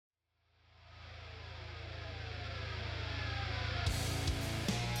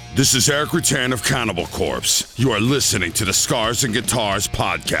This is Eric Rutan of Cannibal Corpse. You are listening to the Scars and Guitars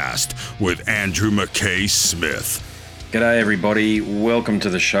podcast with Andrew McKay Smith. G'day everybody, welcome to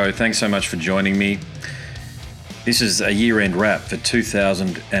the show. Thanks so much for joining me. This is a year-end wrap for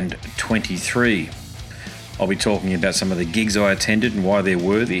 2023. I'll be talking about some of the gigs I attended and why they're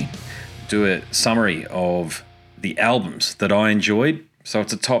worthy. Do a summary of the albums that I enjoyed. So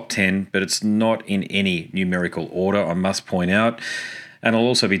it's a top 10, but it's not in any numerical order, I must point out. And I'll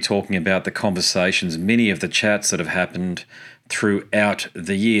also be talking about the conversations, many of the chats that have happened throughout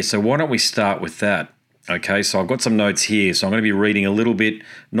the year. So why don't we start with that? Okay, so I've got some notes here. So I'm going to be reading a little bit,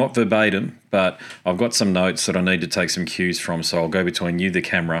 not verbatim, but I've got some notes that I need to take some cues from. So I'll go between you, the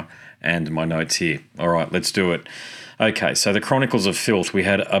camera, and my notes here. All right, let's do it. Okay, so the Chronicles of fIlth. We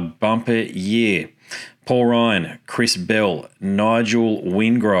had a bumper year. Paul Ryan, Chris Bell, Nigel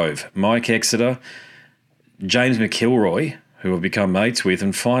Wingrove, Mike Exeter, James McIlroy, who I've become mates with,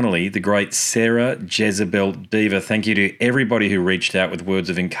 and finally, the great Sarah Jezebel Deva. Thank you to everybody who reached out with words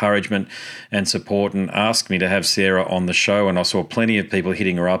of encouragement and support and asked me to have Sarah on the show, and I saw plenty of people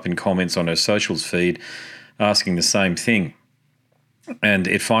hitting her up in comments on her socials feed asking the same thing. And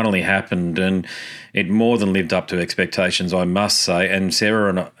it finally happened, and it more than lived up to expectations, I must say, and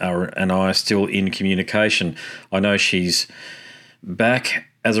Sarah and I are still in communication. I know she's back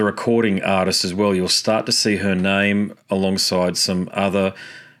as a recording artist as well. You'll start to see her name alongside some other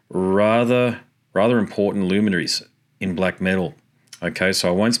rather important luminaries in black metal. Okay, so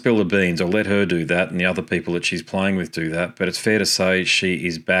I won't spill the beans. I'll let her do that and the other people that she's playing with do that. But it's fair to say she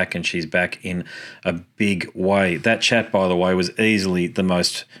is back, and she's back in a big way. That chat, by the way, was easily the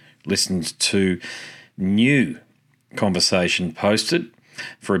most listened to new conversation posted.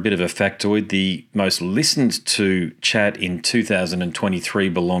 For a bit of a factoid, the most listened to chat in 2023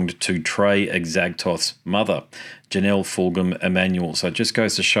 belonged to Trey Exagtoth's mother, Janelle Fulgham Emanuel. So it just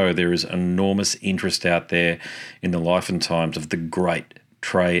goes to show there is enormous interest out there in the life and times of the great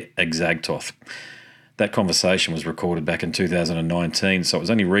Trey Exagtoth. That conversation was recorded back in 2019, so it was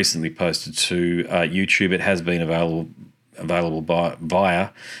only recently posted to YouTube. It has been available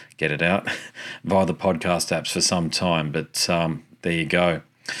via the podcast apps for some time, but there you go.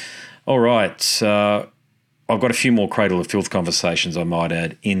 All right. I've got a few more Cradle of fIlth conversations, I might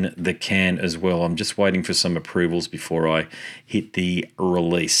add, in the can as well. I'm just waiting for some approvals before I hit the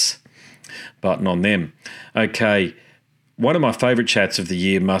release button on them. Okay. One of my favourite chats of the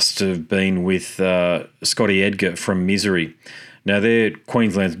year must have been with Scott Edgar from Misery. Now, they're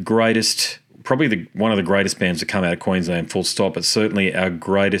Queensland's greatest, probably one of the greatest bands to come out of Queensland, full stop, but certainly our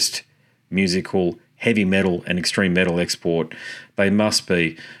greatest musical heavy metal and extreme metal export. They must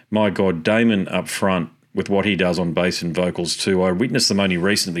be. My God, Damon up front with what he does on bass and vocals too. I witnessed them only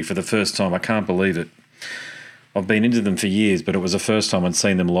recently for the first time. I can't believe it. I've been into them for years, but it was the first time I'd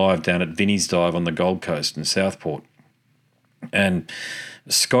seen them live down at Vinnie's Dive on the Gold Coast in Southport. And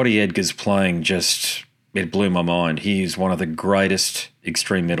Scotty Edgar's playing it blew my mind. He is one of the greatest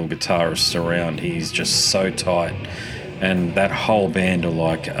extreme metal guitarists around. He's just so tight. And that whole band are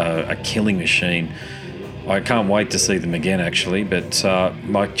like a killing machine. I can't wait to see them again, actually. But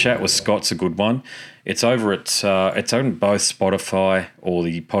my chat with Scott's a good one. It's over it's on both Spotify or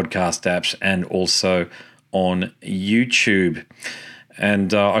the podcast apps, and also on YouTube.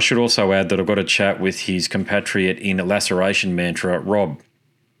 And I should also add that I've got a chat with his compatriot in Laceration Mantra, Rob,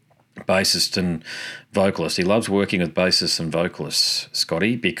 bassist and vocalist. He loves working with bassists and vocalists,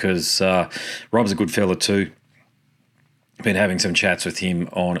 Scotty, because Rob's a good fella too. Been having some chats with him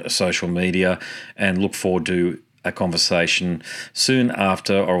on social media, and look forward to a conversation soon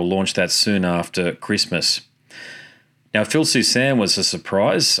after, or we'll launch that soon after Christmas. Now, Phil Susan was a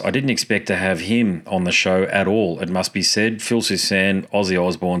surprise. I didn't expect to have him on the show at all, it must be said. Phil Susan, Ozzy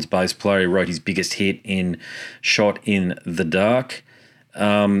Osbourne's bass player, he wrote his biggest hit in Shot in the Dark.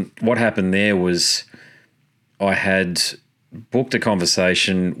 What happened there was I had booked a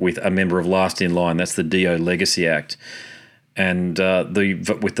conversation with a member of Last in Line, that's the Dio Legacy Act, and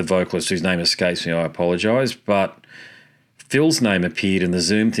with the vocalist whose name escapes me, I apologise, but Phil's name appeared in the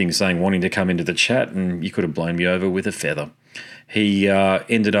Zoom thing saying wanting to come into the chat, and you could have blown me over with a feather. He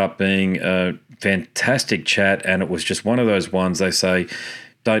ended up being a fantastic chat, and it was just one of those ones they say,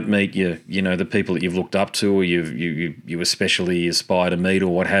 don't meet the people that you've looked up to or you especially aspire to meet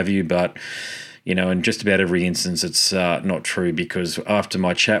or what have you, but in just about every instance, it's not true, because after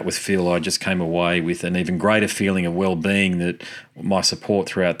my chat with Phil, I just came away with an even greater feeling of well-being, that my support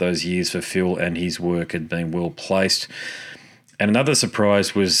throughout those years for Phil and his work had been well placed. And another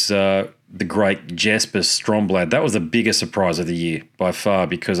surprise was the great Jesper Strömblad. That was the biggest surprise of the year by far,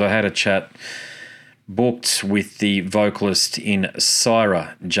 because I had a chat booked with the vocalist in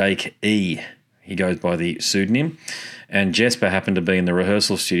Syra, Jake E. He goes by the pseudonym. And Jesper happened to be in the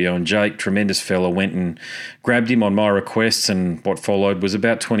rehearsal studio, and Jake, tremendous fella, went and grabbed him on my request, and what followed was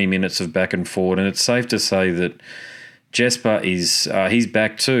about 20 minutes of back and forward. And it's safe to say that Jesper is he's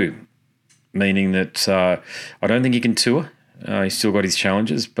back too, meaning that I don't think he can tour. He's still got his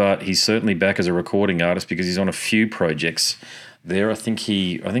challenges, but he's certainly back as a recording artist because he's on a few projects there. I think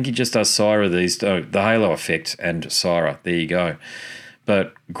he just does Syra the Halo Effect and Syra. There you go.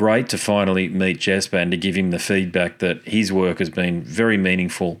 But great to finally meet Jesper and to give him the feedback that his work has been very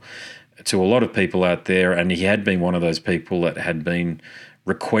meaningful to a lot of people out there, and he had been one of those people that had been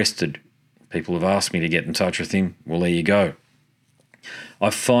requested. People have asked me to get in touch with him. Well, there you go. I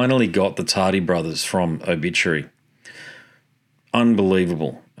finally got the Tardy Brothers from Obituary.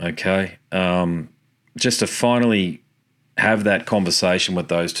 Unbelievable, okay? Just to finally have that conversation with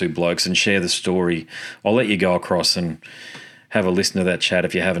those two blokes and share the story. I'll let you go across and have a listen to that chat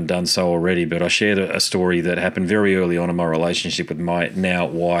if you haven't done so already, but I shared a story that happened very early on in my relationship with my now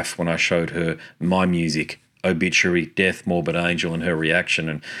wife when I showed her my music, Obituary, Death, Morbid Angel, and her reaction,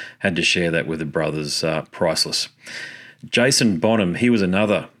 and had to share that with the brothers. Priceless. Jason Bonham, he was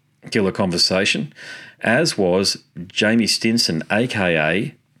another killer conversation, as was Jamie Stinson,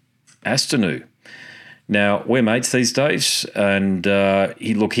 AKA Astennu. Now, we're mates these days, and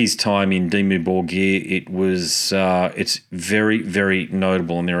his time in Dimmu Borgir, it's very, very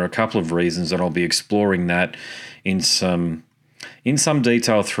notable, and there are a couple of reasons, and I'll be exploring that in some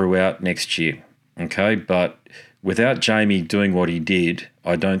detail throughout next year, okay? But without Jamie doing what he did,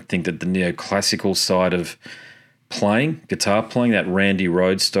 I don't think that the neoclassical side of guitar playing, that Randy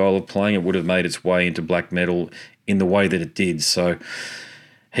Rhoads style of playing, it would have made its way into black metal in the way that it did, so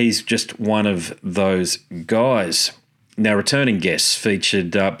he's just one of those guys. Now, returning guests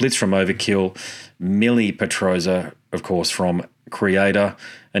featured Blitz from Overkill, Mille Petrozza, of course, from Creator,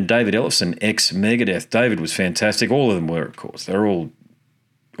 and David Ellefson, ex-Megadeth. David was fantastic. All of them were, of course. They're all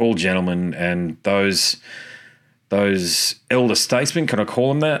gentlemen, and those elder statesmen, can I call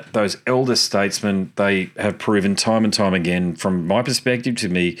them that? Those elder statesmen, they have proven time and time again, from my perspective, to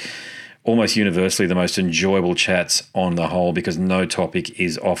me, almost universally the most enjoyable chats on the whole, because no topic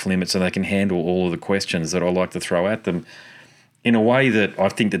is off limits and they can handle all of the questions that I like to throw at them in a way that I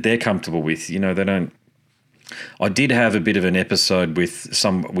think that they're comfortable with. You know, they don't. I did have a bit of an episode with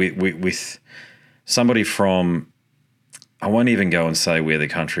somebody from, I won't even go and say where the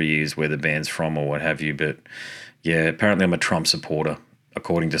country is, where the band's from or what have you, but yeah, apparently I'm a Trump supporter,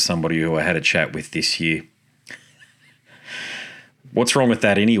 according to somebody who I had a chat with this year. What's wrong with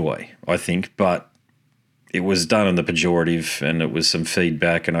that anyway, I think, but it was done in the pejorative and it was some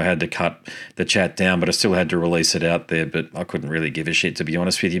feedback and I had to cut the chat down, but I still had to release it out there, but I couldn't really give a shit, to be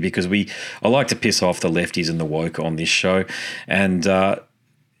honest with you, because I like to piss off the lefties and the woke on this show. And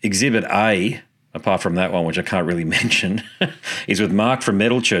Exhibit A, apart from that one, which I can't really mention, is with Mark from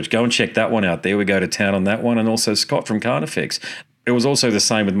Metal Church. Go and check that one out. There we go to town on that one. And also Scott from Carnifex. It was also the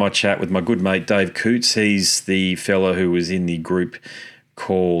same with my chat with my good mate Dave Coutts. He's the fella who was in the group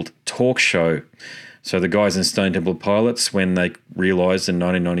called Talk Show. So the guys in Stone Temple Pilots, when they realised in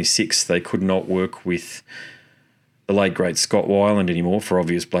 1996 they could not work with the late great Scott Weiland anymore for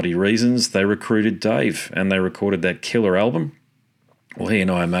obvious bloody reasons, they recruited Dave and they recorded that killer album. Well, he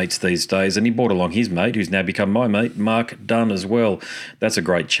and I are mates these days, and he brought along his mate, who's now become my mate, Mark Dunn, as well. That's a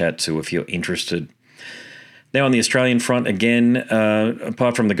great chat too if you're interested. Now on the Australian front again,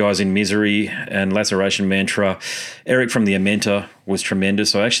 apart from the guys in Misery and Laceration Mantra, Eric from the Amenta was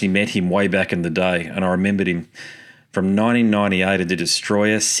tremendous. I actually met him way back in the day, and I remembered him from 1998 at the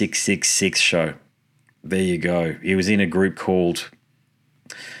Destroyer 666 show. There you go. He was in a group called,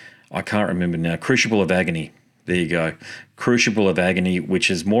 I can't remember now, Crucible of Agony. There you go. Crucible of Agony,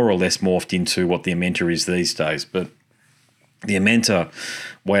 which is more or less morphed into what the Amenta is these days, but the Amenta,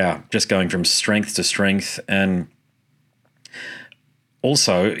 wow, just going from strength to strength. And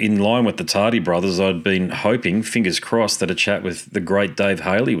also, in line with the Tardy Brothers, I'd been hoping, fingers crossed, that a chat with the great Dave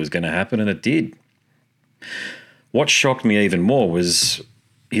Haley was going to happen, and it did. What shocked me even more was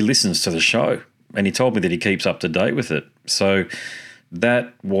he listens to the show, and he told me that he keeps up to date with it. So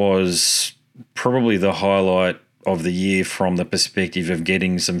that was probably the highlight of the year from the perspective of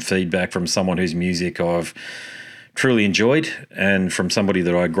getting some feedback from someone whose music I've truly enjoyed, and from somebody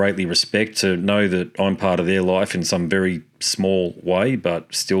that I greatly respect, to know that I'm part of their life in some very small way,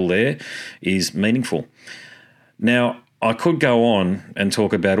 but still there, is meaningful. Now, I could go on and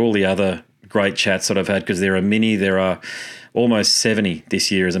talk about all the other great chats that I've had, because there are almost 70 this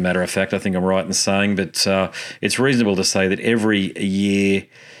year, as a matter of fact. I think I'm right in saying, but it's reasonable to say that every year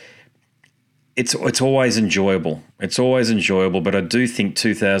it's always enjoyable. It's always enjoyable, but I do think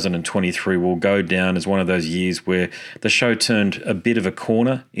 2023 will go down as one of those years where the show turned a bit of a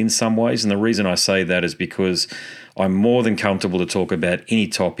corner in some ways. And the reason I say that is because I'm more than comfortable to talk about any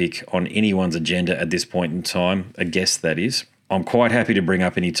topic on anyone's agenda at this point in time, a guest that is. I'm quite happy to bring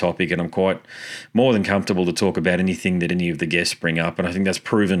up any topic, and I'm quite more than comfortable to talk about anything that any of the guests bring up. And I think that's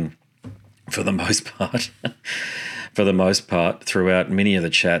proven for the most part, throughout many of the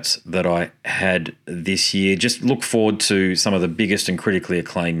chats that I had this year. Just look forward to some of the biggest and critically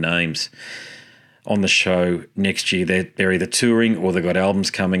acclaimed names on the show next year. They're either touring or they've got albums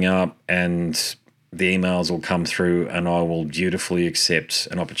coming up, and the emails will come through and I will dutifully accept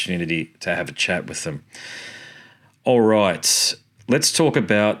an opportunity to have a chat with them. All right, let's talk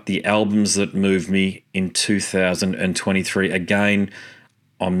about the albums that moved me in 2023. Again,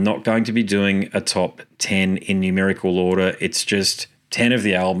 I'm not going to be doing a top 10 in numerical order. It's just 10 of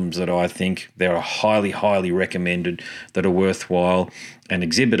the albums that I think they are highly, highly recommended, that are worthwhile. And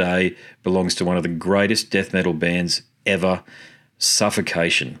Exhibit A belongs to one of the greatest death metal bands ever,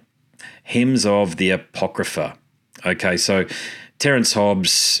 Suffocation. Hymns of the Apocrypha. Okay, so Terrence Hobb,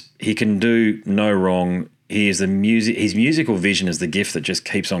 he can do no wrong. His musical vision is the gift that just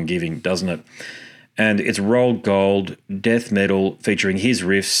keeps on giving, doesn't it? And it's rolled gold, death metal, featuring his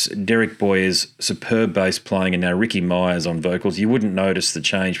riffs, Derek Boyer's superb bass playing, and now Ricky Myers on vocals. You wouldn't notice the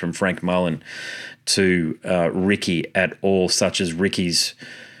change from Frank Mullen to Ricky at all, such as Ricky's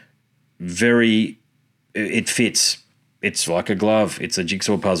it fits. It's like a glove. It's a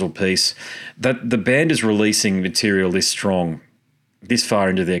jigsaw puzzle piece. That the band is releasing material this strong, this far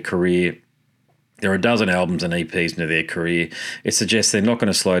into their career. There are a dozen albums and EPs into their career. It suggests they're not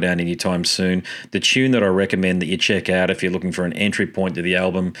going to slow down anytime soon. The tune that I recommend that you check out if you're looking for an entry point to the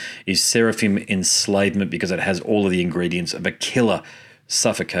album is Seraphim Enslavement, because it has all of the ingredients of a killer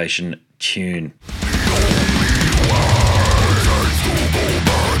Suffocation tune.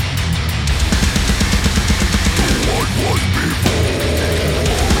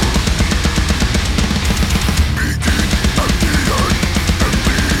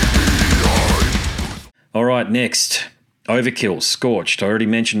 All right, next, Overkill, Scorched. I already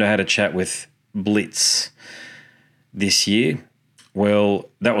mentioned I had a chat with Blitz this year. Well,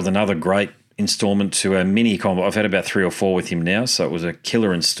 that was another great installment to a mini combo. I've had about 3 or 4 with him now, so it was a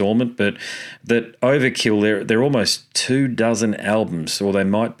killer installment. But that Overkill, they're almost 24 albums, or they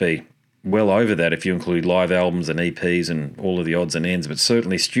might be well over that if you include live albums and EPs and all of the odds and ends, but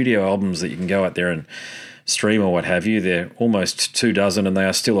certainly studio albums that you can go out there and stream or what have you. They're almost 24, and they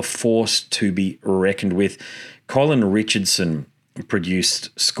are still a force to be reckoned with. Colin Richardson produced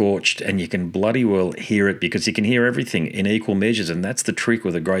Scorched, and you can bloody well hear it, because you can hear everything in equal measures, and that's the trick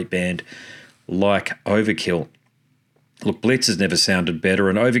with a great band like Overkill. Look, Blitz has never sounded better,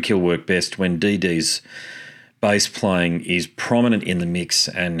 and Overkill work best when DD's bass playing is prominent in the mix,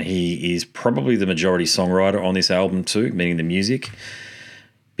 and he is probably the majority songwriter on this album too, meaning the music,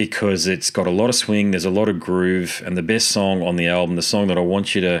 because it's got a lot of swing, there's a lot of groove, and the best song on the album, the song that I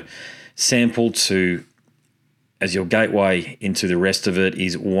want you to sample to as your gateway into the rest of it,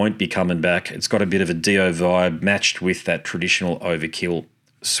 is Won't Be Coming Back. It's got a bit of a Dio vibe matched with that traditional Overkill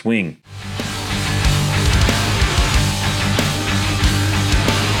swing.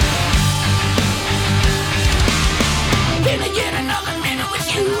 Can I get another minute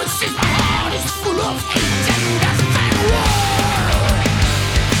with you? It's just my heart is full of hate and that's bad war.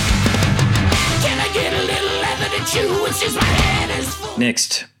 Can I get a little leather to chew? It's just my head is full.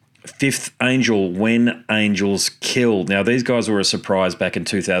 Next, Fifth Angel, When Angels Kill. Now, these guys were a surprise back in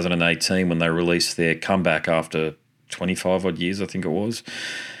 2018 when they released their comeback after 25 odd years, I think it was.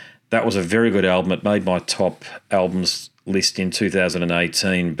 That was a very good album. It made my top albums list in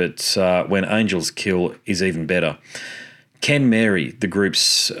 2018, but When Angels Kill is even better. Ken Mary, the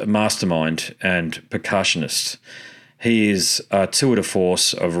group's mastermind and percussionist, he is a tour de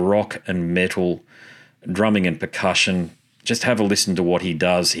force of rock and metal, drumming and percussion. Just have a listen to what he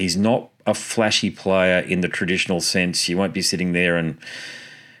does. He's not a flashy player in the traditional sense. You won't be sitting there and,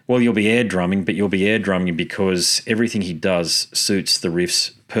 well, you'll be air drumming, but you'll be air drumming because everything he does suits the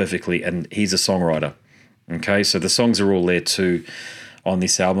riffs perfectly, and he's a songwriter. Okay, so the songs are all there too on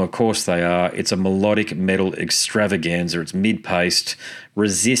this album. Of course they are. It's a melodic metal extravaganza. It's mid-paced.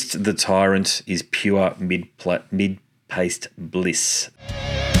 Resist the Tyrant is pure mid-paced bliss.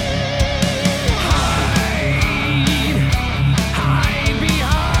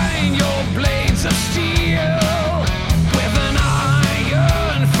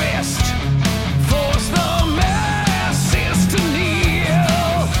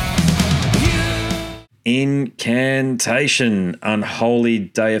 Incantation, Unholy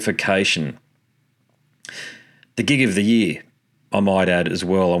Deification. The gig of the year, I might add as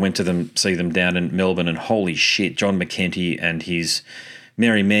well. I went to see them down in Melbourne, and holy shit, John McEntee and his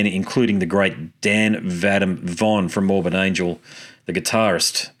merry men, including the great Dan Vadam Von from Morbid Angel, the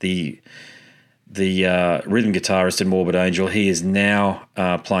guitarist, the rhythm guitarist in Morbid Angel. He is now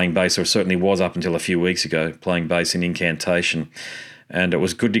playing bass, or certainly was up until a few weeks ago, playing bass in Incantation. And it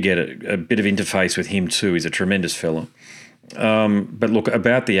was good to get a bit of interface with him too. He's a tremendous fellow. But look,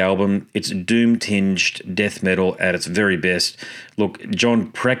 about the album, it's doom-tinged death metal at its very best. Look,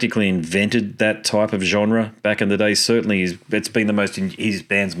 John practically invented that type of genre back in the day. Certainly, it's been his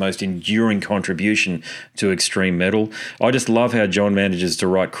band's most enduring contribution to extreme metal. I just love how John manages to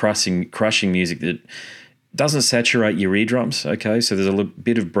write crushing music that doesn't saturate your eardrums. Okay, so there's a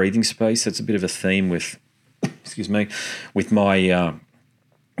bit of breathing space. That's a bit of a theme with my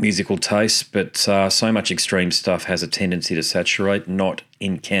musical taste, but so much extreme stuff has a tendency to saturate, not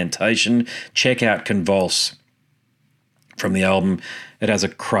Incantation. Check out Convulse from the album. It has a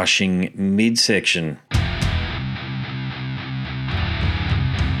crushing midsection.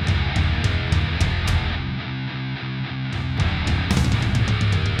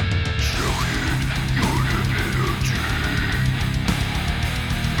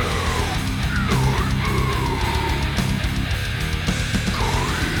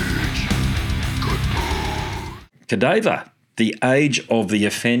 Cadaver, The Age of the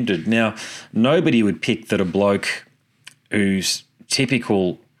Offended. Now, nobody would pick that a bloke whose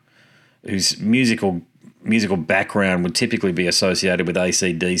musical background would typically be associated with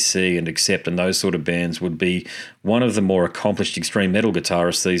AC/DC and Accept and those sort of bands would be one of the more accomplished extreme metal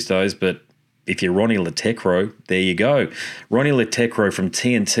guitarists these days. But if you're Ronni Le Tekrø, there you go. Ronni Le Tekrø from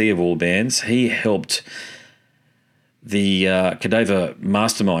TNT of all bands, he helped the Cadaver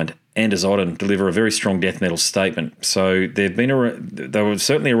mastermind Anders Odden deliver a very strong death metal statement. So they were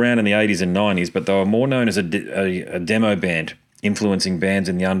certainly around in the 80s and 90s, but they were more known as a demo band, influencing bands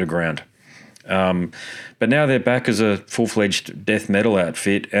in the underground. But now they're back as a full-fledged death metal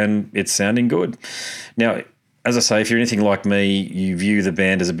outfit, and it's sounding good. Now, as I say, if you're anything like me, you view the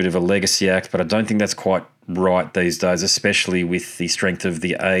band as a bit of a legacy act, but I don't think that's quite right these days, especially with the strength of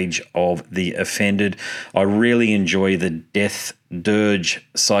The Age of the Offended. I really enjoy the death dirge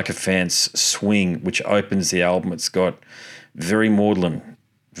sycophants swing, which opens the album. It's got very maudlin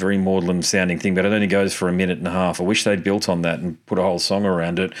sounding thing, but it only goes for a minute and a half. I wish they'd built on that and put a whole song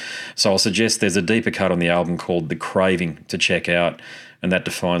around it. So I'll suggest there's a deeper cut on the album called The Craving to check out, and that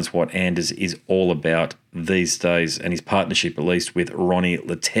defines what Anders is all about these days, and his partnership, at least, with Ronni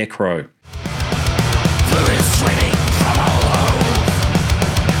Le Tekrø. Fluid swimming from all holes,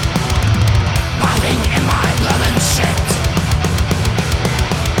 bathing in my blood and shit,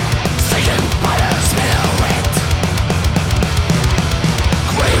 sickened by the smell of it,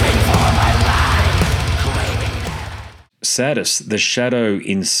 craving for my life, craving. Sadis, The Shadow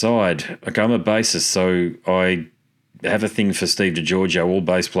Inside. Okay, I'm a bassist, so I have a thing for Steve DiGiorgio. All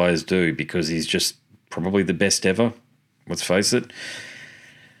bass players do, because he's just probably the best ever. Let's face it.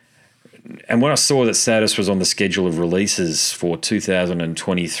 And when I saw that Sadis was on the schedule of releases for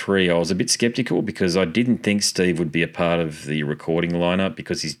 2023, I was a bit skeptical, because I didn't think Steve would be a part of the recording lineup,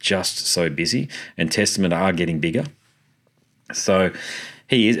 because he's just so busy, and Testament are getting bigger. So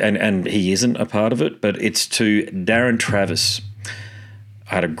he is, and he isn't a part of it, but it's to Darren Travis.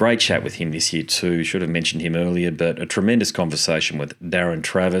 I had a great chat with him this year too. Should have mentioned him earlier, but a tremendous conversation with Darren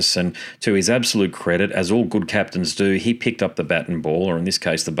Travis. And to his absolute credit, as all good captains do, he picked up the bat and ball, or in this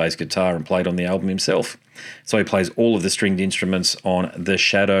case the bass guitar, and played on the album himself. So he plays all of the stringed instruments on The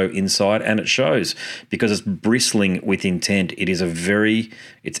Shadow Inside, and it shows, because it's bristling with intent.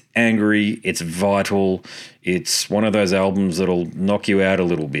 It's angry, it's vital. It's one of those albums that'll knock you out a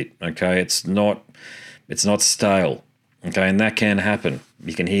little bit, okay? It's not stale. Okay, and that can happen.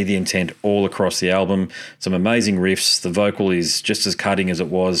 You can hear the intent all across the album. Some amazing riffs. The vocal is just as cutting as it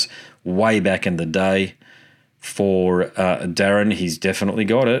was way back in the day. For Darren, he's definitely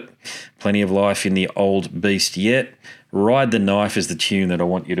got it. Plenty of life in the old beast yet. Ride the Knife is the tune that I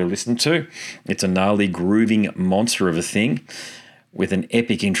want you to listen to. It's a gnarly, grooving monster of a thing with an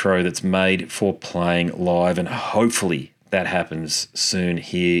epic intro that's made for playing live, and hopefully that happens soon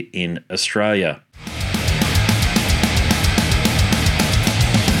here in Australia.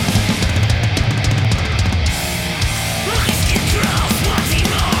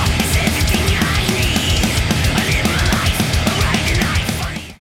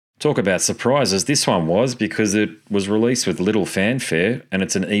 Talk about surprises. This one was, because it was released with little fanfare, and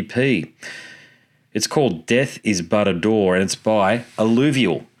it's an EP. It's called Death is But a Door, and it's by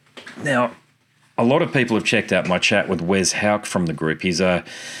Alluvial. Now, a lot of people have checked out my chat with Wes Hauch from the group. He's a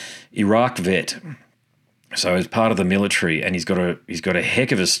Iraq vet So he's part of the military, and he's got a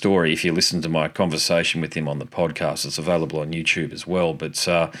heck of a story. If you listen to my conversation with him on the podcast, it's available on YouTube as well. But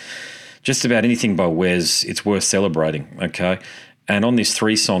just about anything by Wes, it's worth celebrating, okay? And on this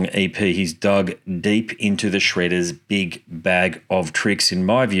 3-song EP, he's dug deep into the Shredder's big bag of tricks. In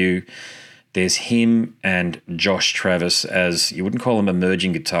my view, there's him and Josh Travis as, you wouldn't call them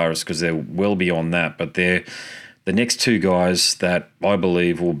emerging guitarists because they're well beyond that, but they're the next two guys that I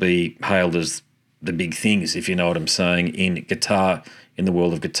believe will be hailed as the big things, if you know what I'm saying, in guitar, in the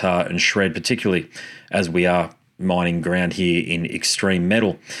world of guitar and shred, particularly as we are mining ground here in extreme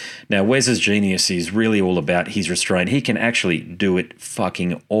metal. Now, Wes's genius is really all about his restraint. He can actually do it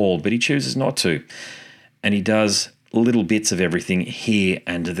fucking all, but he chooses not to. And he does little bits of everything here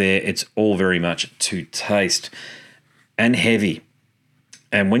and there. It's all very much to taste and heavy.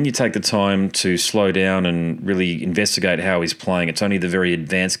 And when you take the time to slow down and really investigate how he's playing, it's only the very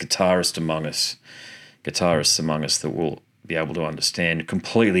advanced guitarists among us that will be able to understand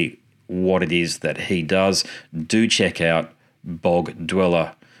completely what it is that he does. Do check out Bog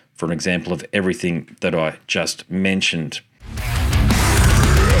Dweller for an example of everything that I just mentioned.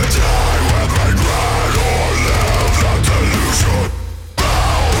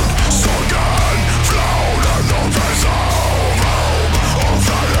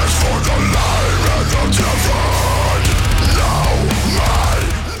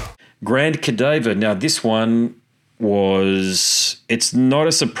 Grand Cadaver. Now, this one it's not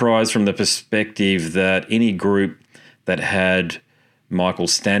a surprise from the perspective that any group that had Michael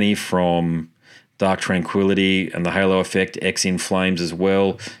Stanny from Dark Tranquillity and the Halo Effect, X in Flames as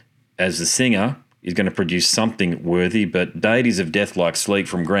well as the singer, is going to produce something worthy. But Deities of Deathlike Sleep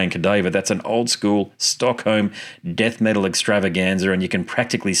from Grand Cadaver, that's an old school Stockholm death metal extravaganza, and you can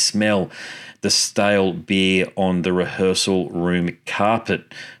practically smell the stale beer on the rehearsal room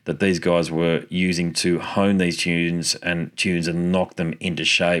carpet that these guys were using to hone these tunes and knock them into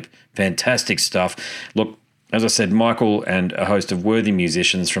shape. Fantastic stuff. Look, as I said, Michael and a host of worthy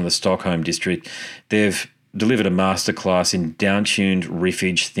musicians from the Stockholm district, they've delivered a masterclass in down-tuned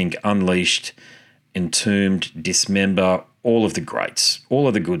riffage. Think Unleashed, Entombed, Dismember, all of the greats, all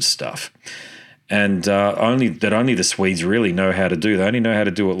of the good stuff. And only the Swedes really know how to do. They only know how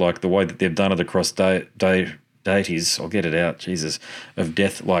to do it like the way that they've done it across Deities. I'll get it out, Jesus, of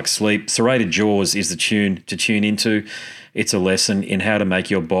Death Like Sleep. Serrated Jaws is the tune to tune into. It's a lesson in how to make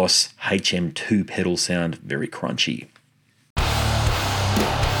your Boss HM2 pedal sound very crunchy.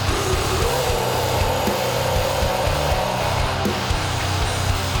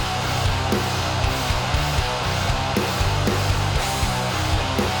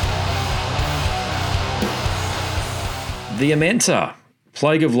 The Amenta,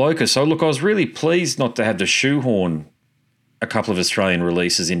 Plague of Locusts. So look, I was really pleased not to have to shoehorn a couple of Australian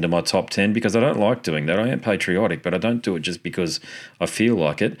releases into my top 10 because I don't like doing that. I am patriotic, but I don't do it just because I feel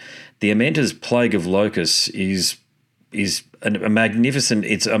like it. The Amenta's Plague of Locusts is a magnificent,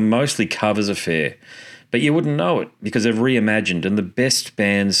 it's a mostly covers affair, but you wouldn't know it because they've reimagined, and the best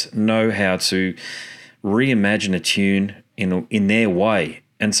bands know how to reimagine a tune in their way.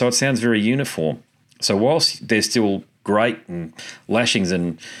 And so it sounds very uniform. So whilst they're still great and lashings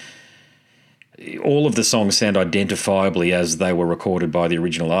and all of the songs sound identifiably as they were recorded by the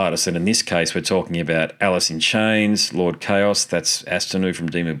original artist, and in this case we're talking about Alice in Chains, Lord Chaos, that's Astennu from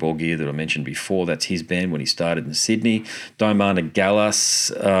Dimmu Borgir that I mentioned before, that's his band when he started in Sydney, Diamanda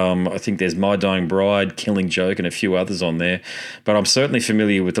Gallas, I think there's My Dying Bride, Killing Joke and a few others on there, but I'm certainly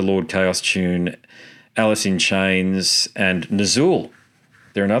familiar with the Lord Chaos tune, Alice in Chains and Nazul.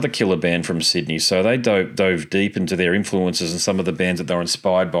 They're another killer band from Sydney, so they dove deep into their influences and some of the bands that they were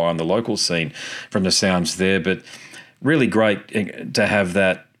inspired by on the local scene from the sounds there. But really great to have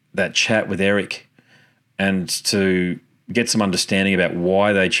that chat with Eric and to get some understanding about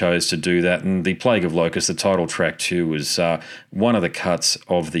why they chose to do that. And the Plague of Locusts, the title track too, was one of the cuts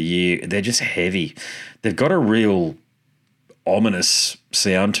of the year. They're just heavy. They've got a real ominous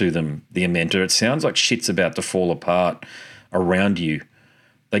sound to them, the Amenta. It sounds like shit's about to fall apart around you.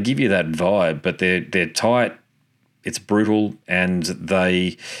 They give you that vibe, but they're tight, it's brutal, and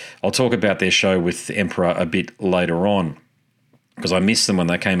I'll talk about their show with Emperor a bit later on because I missed them when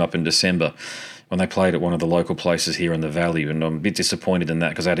they came up in December when they played at one of the local places here in the Valley, and I'm a bit disappointed in that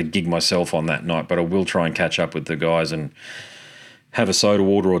because I had to gig myself on that night, but I will try and catch up with the guys and have a soda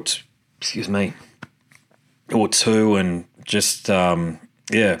water or two, and just,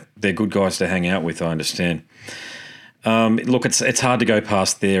 they're good guys to hang out with, I understand. Look, it's hard to go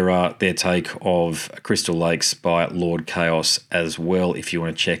past their take of Crystal Lakes by Lord Chaos as well. If you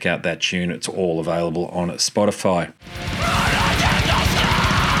want to check out that tune, it's all available on Spotify.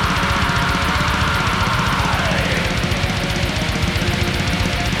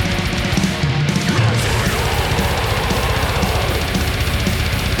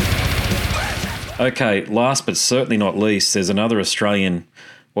 Okay, last but certainly not least, there's another Australian,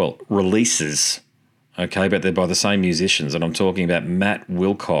 releases, okay, but they're by the same musicians, and I'm talking about Matt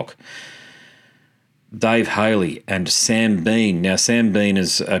Wilcock, Dave Haley, and Sam Bean. Now, Sam Bean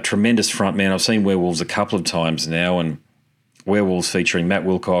is a tremendous frontman. I've seen Werewolves a couple of times now, and Werewolves featuring Matt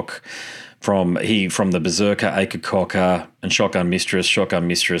Wilcock from the Berserker, Acre and Shotgun Mistress. Shotgun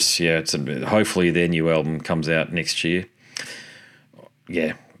Mistress, yeah, hopefully their new album comes out next year.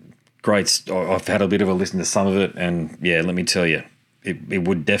 Yeah, great. I've had a bit of a listen to some of it, and yeah, let me tell you, it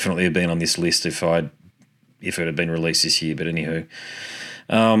would definitely have been on this list if it had been released this year. But anywho,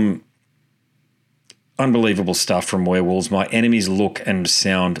 unbelievable stuff from Werewolves. My Enemies Look and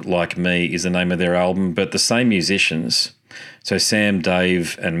Sound Like Me is the name of their album, but the same musicians, so Sam,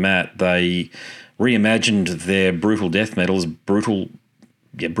 Dave, and Matt, they reimagined their brutal death metal as brutal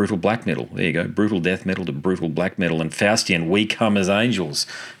black metal. There you go, brutal death metal to brutal black metal. And Faustian, We Come as Angels.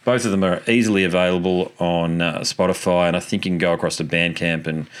 Both of them are easily available on Spotify, and I think you can go across to Bandcamp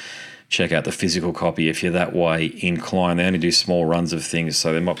and check out the physical copy if you're that way inclined. They only do small runs of things,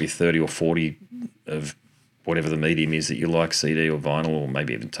 so there might be 30 or 40 of whatever the medium is that you like, CD or vinyl or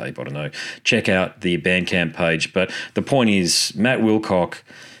maybe even tape, I don't know. Check out the Bandcamp page. But the point is, Matt Wilcock,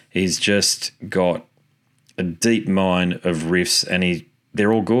 he's just got a deep mine of riffs, and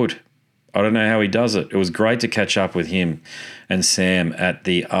they're all good. I don't know how he does it. It was great to catch up with him and Sam at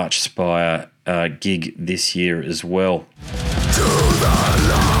the Archspire gig this year as well. To the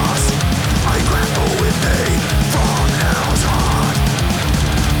last, I grapple with pain from hell's heart.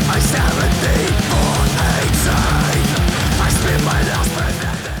 I stab at thee for hate's sake. I spit my last breath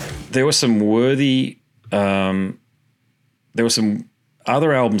at thee. There were some worthy... there were some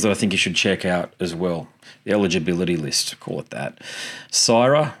other albums that I think you should check out as well. The eligibility list, call it that.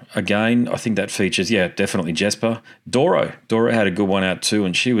 Syra, again, I think that features, definitely Jesper. Doro had a good one out too,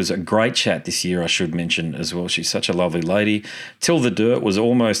 and she was a great chat this year, I should mention as well. She's such a lovely lady. Till the Dirt was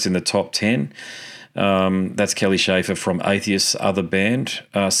almost in the top 10. That's Kelly Schaefer from Atheist, other band.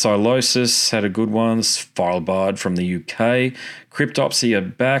 Silosis had a good one. Filebard from the UK. Cryptopsy are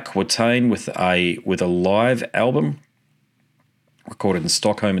back. Watain with a live album recorded in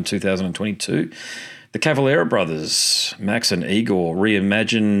Stockholm in 2022. The Cavalera Brothers, Max and Igor,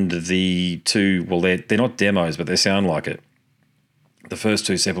 reimagined the two, they're not demos, but they sound like it. The first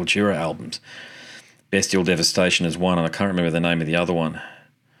two Sepultura albums. Bestial Devastation is one, and I can't remember the name of the other one.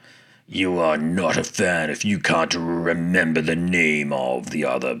 You are not a fan if you can't remember the name of the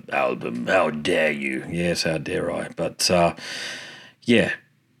other album. How dare you? Yes, how dare I? But,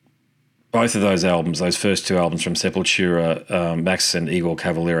 both of those albums, those first two albums from Sepultura, Max and Igor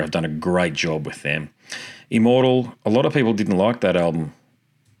Cavalera have done a great job with them. Immortal, a lot of people didn't like that album.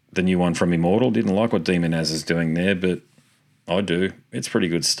 The new one from Immortal, didn't like what Demonaz is doing there, but I do. It's pretty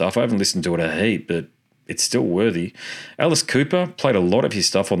good stuff. I haven't listened to it a heap, but it's still worthy. Alice Cooper played a lot of his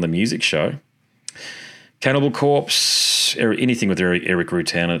stuff on the music show. Cannibal Corpse, anything with Eric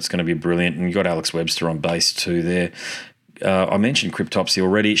Rutan, it's going to be brilliant. And you got Alex Webster on bass too there. I mentioned Cryptopsy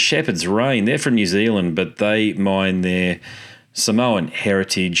already. Shepherd's Reign, they're from New Zealand, but they mine their Samoan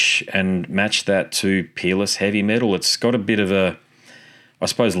heritage and match that to peerless heavy metal. It's got a bit of a, I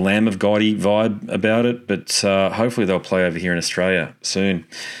suppose, Lamb of God-y vibe about it, but hopefully they'll play over here in Australia soon.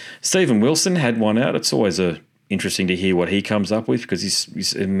 Stephen Wilson had one out. It's always interesting to hear what he comes up with because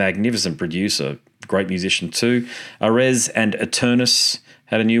he's a magnificent producer, great musician too. Arez and Eternus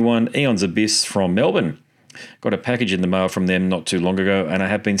had a new one. Aeons Abyss from Melbourne. Got a package in the mail from them not too long ago, and I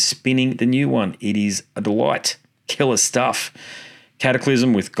have been spinning the new one. It is a delight. Killer stuff.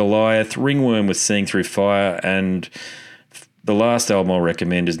 Cataclysm with Goliath, Ringworm with Seeing Through Fire, and the last album I'll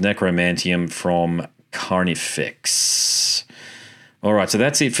recommend is Necromantium from Carnifex. All right, so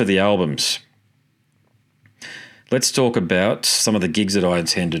that's it for the albums. Let's talk about some of the gigs that I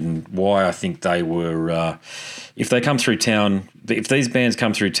attended and why I think they were, if they come through town, if these bands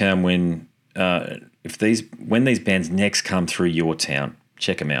come through town when these bands next come through your town,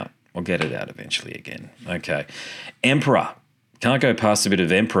 check them out. I'll get it out eventually again. Okay. Emperor. Can't go past a bit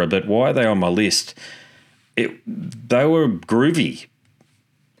of Emperor, but why are they on my list? They were groovy.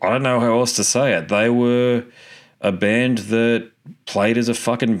 I don't know how else to say it. They were a band that played as a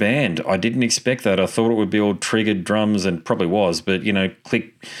fucking band. I didn't expect that. I thought it would be all triggered drums, and probably was, but,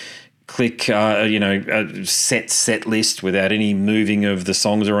 click, set list without any moving of the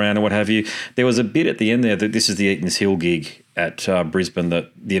songs around or what have you. There was a bit at the end there that this is the Eaton's Hill gig at Brisbane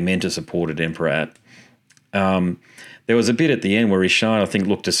that the Amenta supported Emperor at. There was a bit at the end where Ishan, I think,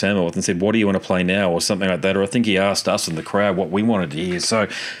 looked to Samuel and said, "What do you want to play now?" or something like that. Or I think he asked us in the crowd what we wanted to hear. So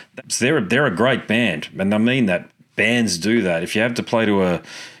they're a great band, and I mean that. Bands do that. If you have to play to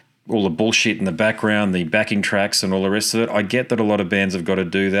all the bullshit in the background, the backing tracks and all the rest of it. I get that a lot of bands have got to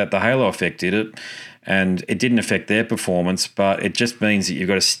do that. The Halo Effect did it, and it didn't affect their performance, but it just means that you've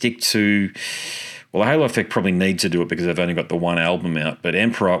got to stick to... Well, the Halo Effect probably need to do it because they've only got the one album out, but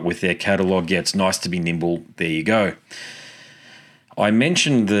Emperor with their catalogue, yeah, it's nice to be nimble. There you go. I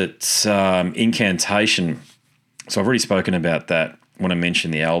mentioned that Incantation, so I've already spoken about that when I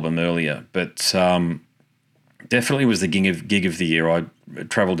mentioned the album earlier, but definitely was the gig of the year. I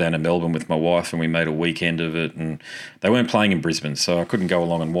travelled down to Melbourne with my wife and we made a weekend of it, and they weren't playing in Brisbane, so I couldn't go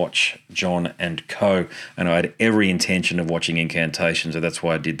along and watch John and co, and I had every intention of watching Incantation, so that's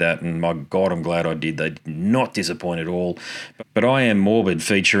why I did that, and my God, I'm glad I did. They did not disappoint at all. But I Am Morbid,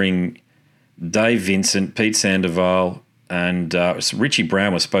 featuring Dave Vincent, Pete Sandoval, and Richie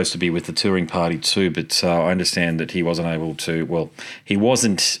Brown was supposed to be with the touring party too, but I understand that he wasn't able to. Well, he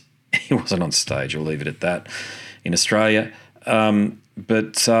wasn't on stage. I'll leave it at that in Australia.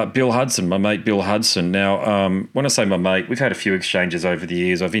 But Bill Hudson, my mate Bill Hudson. Now, when I say my mate, we've had a few exchanges over the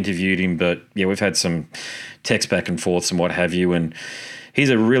years. I've interviewed him, but yeah, we've had some texts back and forths and what have you. And he's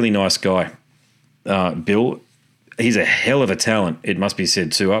a really nice guy, Bill. He's a hell of a talent, it must be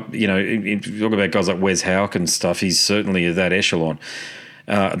said too. You talk about guys like Wes Hauch and stuff, he's certainly of that echelon.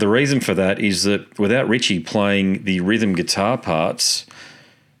 The reason for that is that without Richie playing the rhythm guitar parts,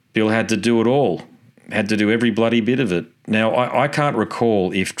 Bill had to do it all, had to do every bloody bit of it. Now, I can't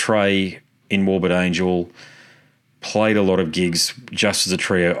recall if Trey in Morbid Angel played a lot of gigs just as a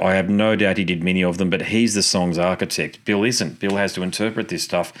trio. I have no doubt he did many of them, but he's the song's architect. Bill isn't. Bill has to interpret this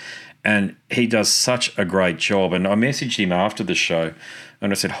stuff. And he does such a great job. And I messaged him after the show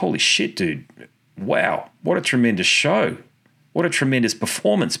and I said, holy shit, dude, wow, what a tremendous show. What a tremendous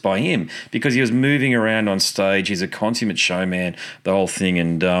performance by him, because he was moving around on stage. He's a consummate showman, the whole thing.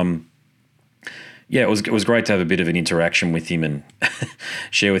 And yeah, it was great to have a bit of an interaction with him and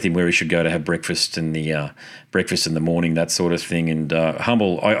share with him where he should go to have breakfast in the morning, that sort of thing. And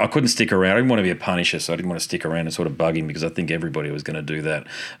humble, I couldn't stick around. I didn't want to be a punisher, so I didn't want to stick around and sort of bug him, because I think everybody was going to do that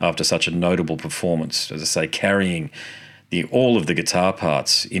after such a notable performance. As I say, carrying all of the guitar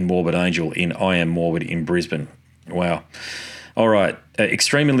parts in Morbid Angel, in I Am Morbid in Brisbane. Wow. All right,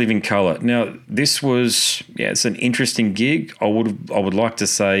 Extreme in Living Colour. Now, this was, it's an interesting gig. I would like to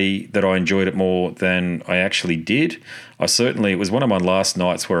say that I enjoyed it more than I actually did. It was one of my last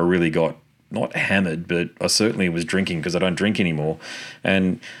nights where I really got, not hammered, but I certainly was drinking, because I don't drink anymore.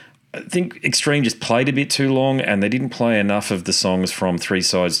 And I think Extreme just played a bit too long, and they didn't play enough of the songs from Three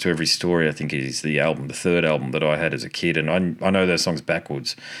Sides to Every Story, I think is the third album that I had as a kid, and I know those songs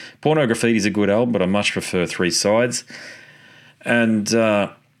backwards. Porno Graffiti is a good album, but I much prefer Three Sides. And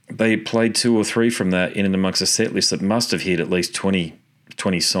they played 2 or 3 from that in and amongst a set list that must have hit at least 20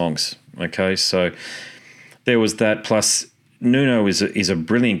 songs. Okay, so there was that. Plus, Nuno is a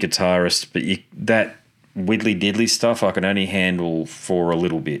brilliant guitarist, but that widdly diddly stuff I can only handle for a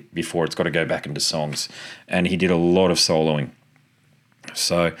little bit before it's got to go back into songs. And he did a lot of soloing.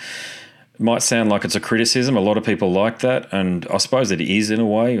 So it might sound like it's a criticism. A lot of people like that, and I suppose it is in a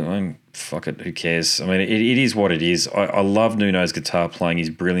way. Fuck it, who cares? I mean, it is what it is. I love Nuno's guitar playing. He's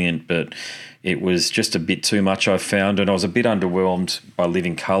brilliant, but it was just a bit too much, I found, and I was a bit underwhelmed by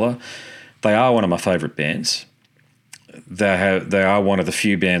Living Colour. They are one of my favourite bands. They are one of the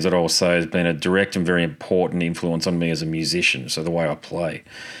few bands that I will say has been a direct and very important influence on me as a musician, so the way I play.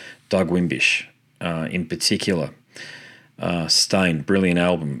 Doug Wimbish, in particular. Stain, brilliant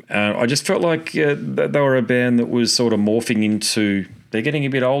album. I just felt like they were a band that was sort of morphing into... They're getting a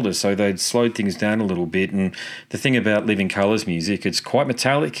bit older, so they'd slowed things down a little bit. And the thing about Living Colour's music, it's quite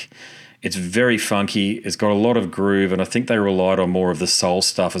metallic. It's very funky. It's got a lot of groove, and I think they relied on more of the soul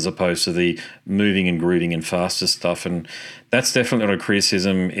stuff as opposed to the moving and grooving and faster stuff. And that's definitely not a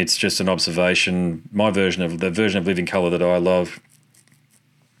criticism. It's just an observation. The version of Living Colour that I love,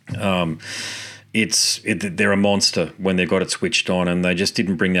 they're a monster when they've got it switched on, and they just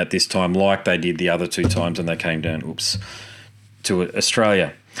didn't bring that this time like they did the other 2 times when they came down to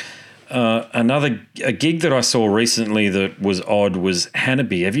Australia. A gig that I saw recently that was odd was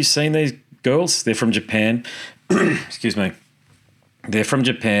Hanabie. Have you seen these girls? They're from Japan. Excuse me. They're from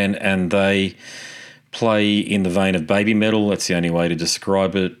Japan, and they play in the vein of baby metal. That's the only way to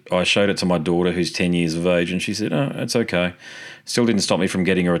describe it. I showed it to my daughter, who's 10 years of age, and she said, oh, it's okay. Still didn't stop me from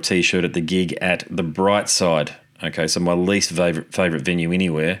getting her a T-shirt at the gig at the Bright Side. Okay, so my least favourite venue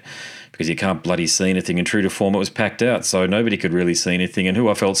anywhere, because you can't bloody see anything. And true to form, it was packed out, so nobody could really see anything. And who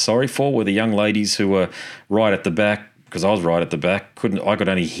I felt sorry for were the young ladies who were right at the back, because I was right at the back. I could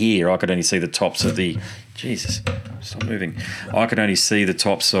only see the tops of the... Jesus, stop moving. I could only see the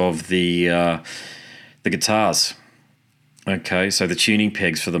tops of the guitars. Okay, so the tuning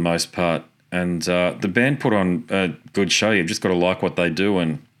pegs for the most part. And the band put on a good show. You've just got to like what they do.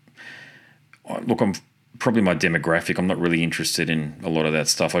 And look, I'm probably my demographic. I'm not really interested in a lot of that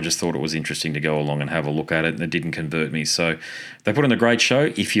stuff. I just thought it was interesting to go along and have a look at it, and it didn't convert me. So they put on a great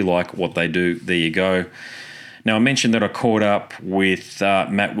show. If you like what they do, there you go. Now, I mentioned that I caught up with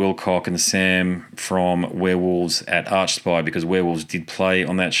Matt Wilcock and Sam from Werewolves at Archspire because Werewolves did play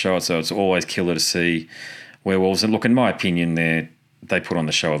on that show, so it's always killer to see Werewolves. And look, in my opinion, they put on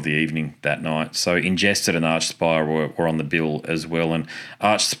the show of the evening that night. So Ingested and Archspire were on the bill as well, and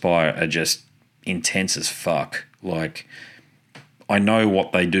Archspire are just intense as fuck. Like, I know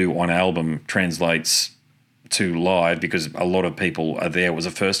what they do on album translates to live because a lot of people are there. It was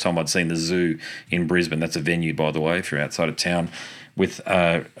the first time I'd seen the Zoo in Brisbane. That's a venue, by the way, if you're outside of town, with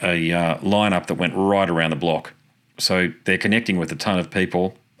a lineup that went right around the block. So they're connecting with a ton of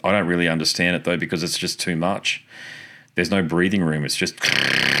people. I don't really understand it, though, because it's just too much. There's no breathing room. It's just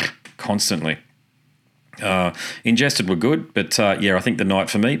constantly. Ingested were good, but I think the night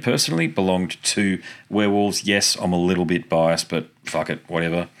for me personally belonged to Werewolves. Yes, I'm a little bit biased, but fuck it,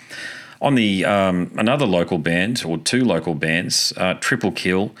 whatever. On the another local band, or two local bands, Triple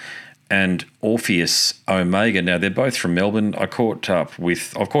Kill and Orpheus Omega. Now, they're both from Melbourne. I've caught up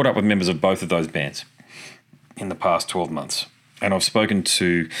with members of both of those bands in the past 12 months. And I've spoken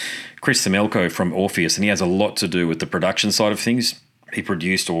to Chris Semelko from Orpheus, and he has a lot to do with the production side of things. He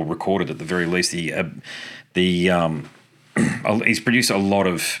produced or recorded, at the very least, he's produced a lot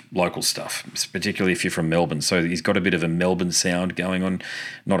of local stuff, particularly if you're from Melbourne. So he's got a bit of a Melbourne sound going on.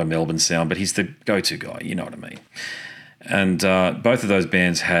 Not a Melbourne sound, but he's the go-to guy, you know what I mean. And both of those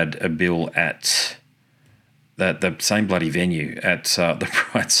bands had a bill at the same bloody venue at the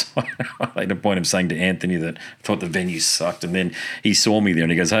Bright Side. I made a point of saying to Anthony that I thought the venue sucked, and then he saw me there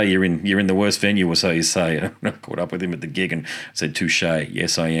and he goes, "Hey, you're in the worst venue, or so you say." And I caught up with him at the gig and said, "Touche,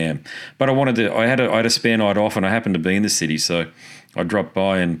 yes, I am." But I had a spare night off, and I happened to be in the city, so I dropped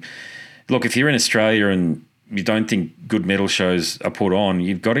by. And look, if you're in Australia and you don't think good metal shows are put on,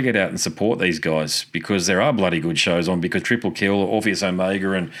 you've got to get out and support these guys, because there are bloody good shows on. Because Triple Kill, Orpheus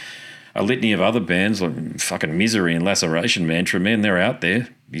Omega, and a litany of other bands like fucking Misery and Laceration Mantra, man, they're out there.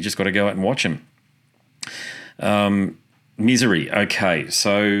 You just got to go out and watch them. Misery, okay.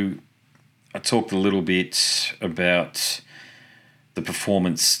 So I talked a little bit about the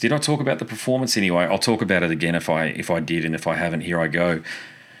performance. Did I talk about the performance anyway? I'll talk about it again if I did, and if I haven't, here I go.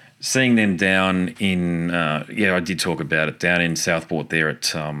 Seeing them down in, I did talk about it, down in Southport there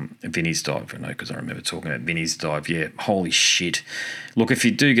at Vinnie's Dive. I know, because I remember talking about Vinnie's Dive. Yeah, holy shit. Look, if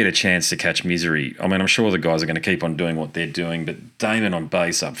you do get a chance to catch Misery, I mean, I'm sure the guys are going to keep on doing what they're doing, but Damon on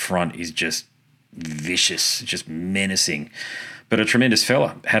bass up front is just vicious, just menacing. But a tremendous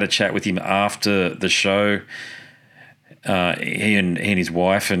fella. Had a chat with him after the show, he and his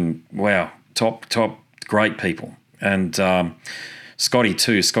wife, and wow, top, great people. And Scotty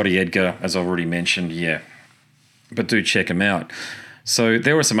too, Scotty Edgar, as I've already mentioned, yeah. But do check him out. So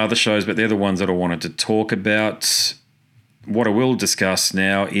there were some other shows, but they're the ones that I wanted to talk about. What I will discuss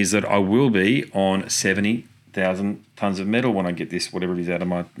now is that I will be on 70,000 Tons of Metal when I get this, whatever it is, out of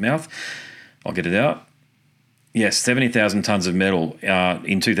my mouth. I'll get it out. Yes, 70,000 Tons of Metal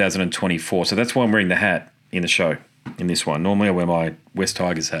in 2024. So that's why I'm wearing the hat in the show, in this one. Normally I wear my West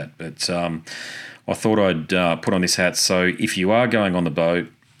Tigers hat, but I thought I'd put on this hat. So if you are going on the boat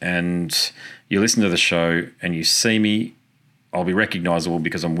and you listen to the show and you see me, I'll be recognisable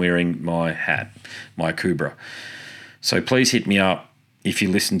because I'm wearing my hat, my Kubra. So please hit me up if you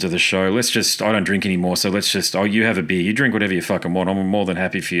listen to the show. I don't drink anymore, so you have a beer. You drink whatever you fucking want. I'm more than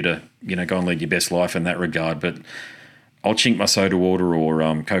happy for you to, go and lead your best life in that regard. But I'll chink my soda water or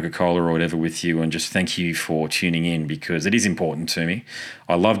Coca-Cola or whatever with you, and just thank you for tuning in, because it is important to me.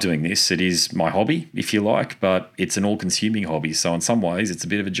 I love doing this. It is my hobby, if you like, but it's an all-consuming hobby. So in some ways, it's a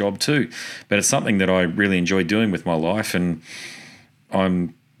bit of a job too. But it's something that I really enjoy doing with my life, and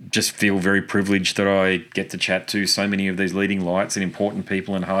I'm just feel very privileged that I get to chat to so many of these leading lights and important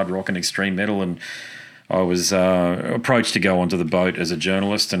people in hard rock and extreme metal. And I was approached to go onto the boat as a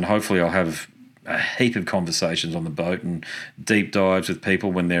journalist, and hopefully I'll have a heap of conversations on the boat and deep dives with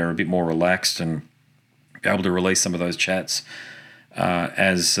people when they're a bit more relaxed, and be able to release some of those chats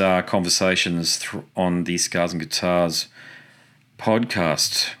as conversations on the Scars and Guitars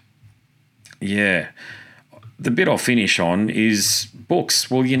podcast. Yeah. The bit I'll finish on is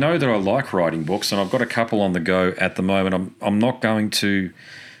books. Well, you know that I like writing books, and I've got a couple on the go at the moment. I'm not going to...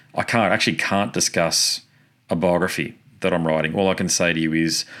 I can't discuss a biography that I'm writing. All I can say to you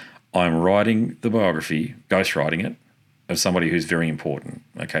is I'm writing the biography, ghostwriting it, of somebody who's very important.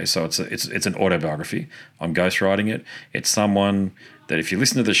 Okay, so it's an autobiography. I'm ghostwriting it. It's someone that if you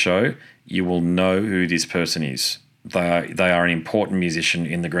listen to the show, you will know who this person is. They are an important musician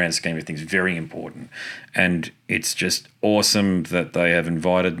in the grand scheme of things, very important. And it's just awesome that they have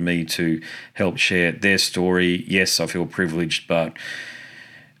invited me to help share their story. Yes, I feel privileged, but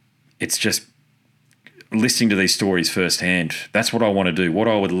it's just listening to these stories firsthand. That's what I want to do. What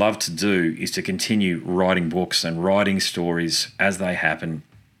I would love to do is to continue writing books and writing stories as they happen.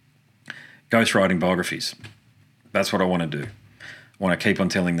 Ghostwriting biographies. That's what I want to do. I want to keep on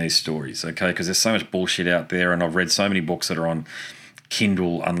telling these stories, okay? Because there's so much bullshit out there, and I've read so many books that are on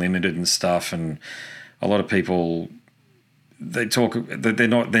Kindle Unlimited and stuff, and a lot of people, they're trying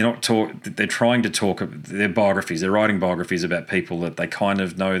to talk their biographies. They're writing biographies about people that they kind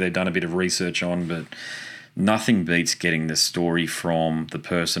of know they've done a bit of research on, but nothing beats getting the story from the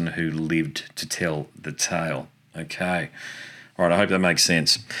person who lived to tell the tale. Okay. All right, I hope that makes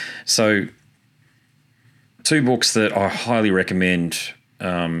sense. So 2 books that I highly recommend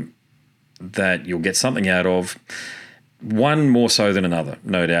that you'll get something out of. One more so than another,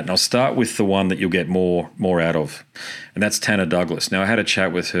 no doubt. And I'll start with the one that you'll get more out of, and that's Tanner Douglas. Now, I had a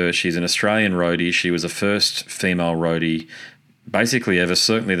chat with her. She's an Australian roadie. She was the first female roadie basically ever,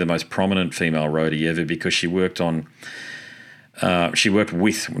 certainly the most prominent female roadie ever, because she worked with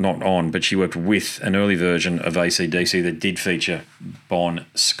an early version of AC/DC that did feature Bon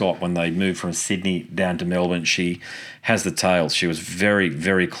Scott when they moved from Sydney down to Melbourne. She has the tails. She was very,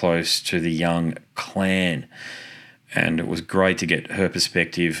 very close to the young clan. And it was great to get her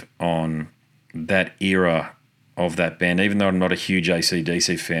perspective on that era of that band. Even though I'm not a huge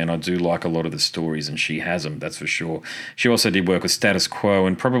AC/DC fan, I do like a lot of the stories, and she has them, that's for sure. She also did work with Status Quo,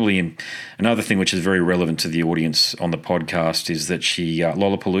 and probably another thing which is very relevant to the audience on the podcast is that she,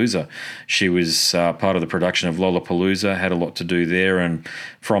 Lollapalooza, she was part of the production of Lollapalooza, had a lot to do there, and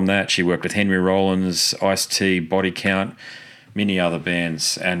from that she worked with Henry Rollins, Ice-T, Body Count, many other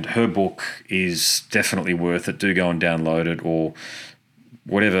bands, and her book is definitely worth it. Do go and download it, or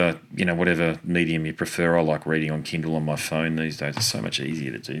whatever medium you prefer. I like reading on Kindle on my phone these days. It's so much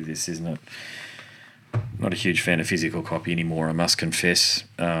easier to do this, isn't it? Not a huge fan of physical copy anymore, I must confess.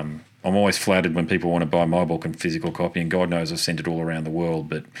 I'm always flattered when people want to buy my book in physical copy, and God knows I've sent it all around the world,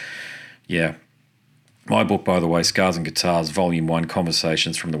 but yeah. My book, by the way, Scars and Guitars, Volume 1,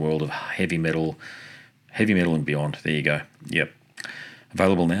 Conversations from the World of Heavy Metal and Beyond. There you go. Yep.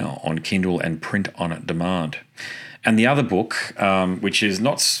 Available now on Kindle and print on demand. And the other book, which is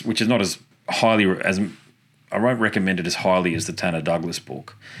not as highly as, I won't recommend it as highly as the Tanner Douglas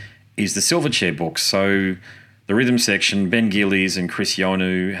book, is the Silverchair book. So the rhythm section, Ben Gillies and Chris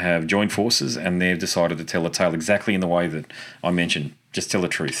Yonu have joined forces, and they've decided to tell a tale exactly in the way that I mentioned. Just tell the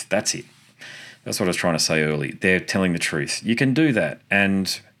truth. That's it. That's what I was trying to say earlier. They're telling the truth. You can do that,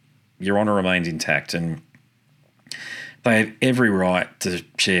 and your honour remains intact, and they have every right to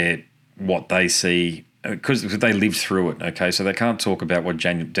share what they see because they lived through it, okay? So they can't talk about what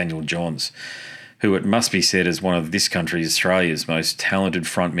Daniel Johns, who it must be said is one of this country's, Australia's most talented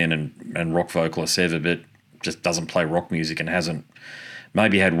frontmen and rock vocalists ever, but just doesn't play rock music and hasn't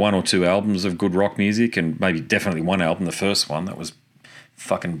maybe had 1 or 2 albums of good rock music, and maybe definitely one album, the first one, that was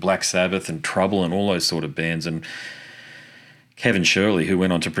fucking Black Sabbath and Trouble and all those sort of bands. And Kevin Shirley, who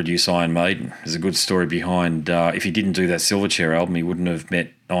went on to produce Iron Maiden, there's a good story behind, if he didn't do that Silverchair album, he wouldn't have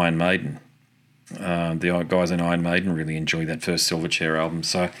met Iron Maiden. The guys in Iron Maiden really enjoyed that first Silverchair album,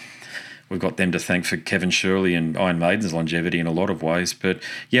 so we've got them to thank for Kevin Shirley and Iron Maiden's longevity in a lot of ways. But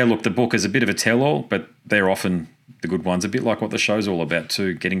yeah, look, the book is a bit of a tell-all, but they're often the good ones, a bit like what the show's all about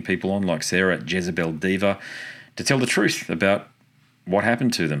too, getting people on like Sarah at Jezebel Deva to tell the truth about what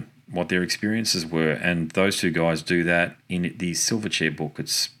happened to them, what their experiences were, and those 2 guys do that in the Silverchair book.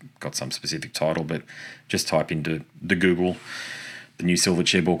 It's got some specific title, but just type into the Google the new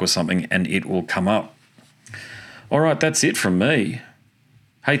Silverchair book or something, and it will come up. All right, that's it from me.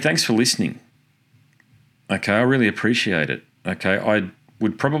 Hey, thanks for listening. Okay, I really appreciate it. Okay, I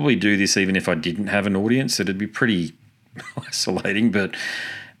would probably do this even if I didn't have an audience. It'd be pretty isolating, but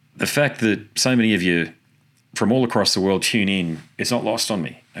the fact that so many of you from all across the world tune in, it's not lost on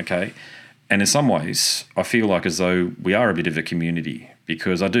me, okay? And in some ways, I feel like as though we are a bit of a community,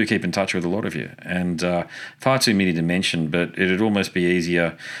 because I do keep in touch with a lot of you, and far too many to mention, but it'd almost be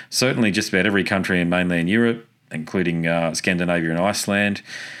easier, certainly just about every country in mainland Europe, including Scandinavia and Iceland,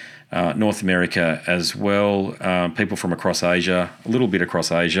 North America as well, people from across Asia, a little bit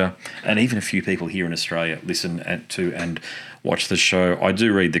across Asia, and even a few people here in Australia listen to and watch the show. I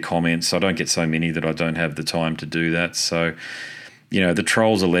do read the comments. I don't get so many that I don't have the time to do that. So the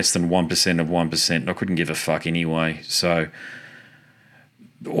trolls are less than 1% of 1%, and I couldn't give a fuck anyway. So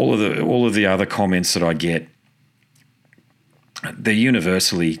all of the other comments that I get, they're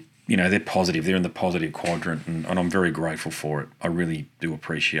universally, they're positive. They're in the positive quadrant, and I'm very grateful for it. I really do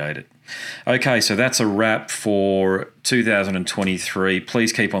appreciate it. Okay, so that's a wrap for 2023.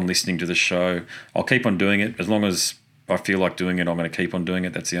 Please keep on listening to the show. I'll keep on doing it. As long as I feel like doing it, I'm going to keep on doing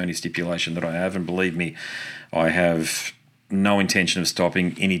it. That's the only stipulation that I have, and believe me, I have no intention of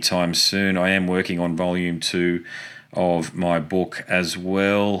stopping anytime soon. I am working on volume 2 of my book as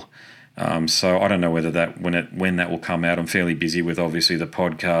well. So I don't know whether when that will come out. I'm fairly busy with obviously the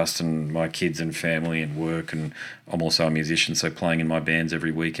podcast and my kids and family and work, and I'm also a musician, so playing in my bands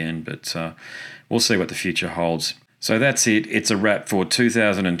every weekend. But we'll see what the future holds. So that's it. It's a wrap for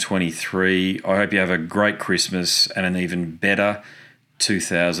 2023. I hope you have a great Christmas and an even better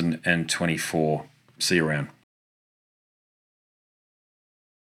 2024. See you around.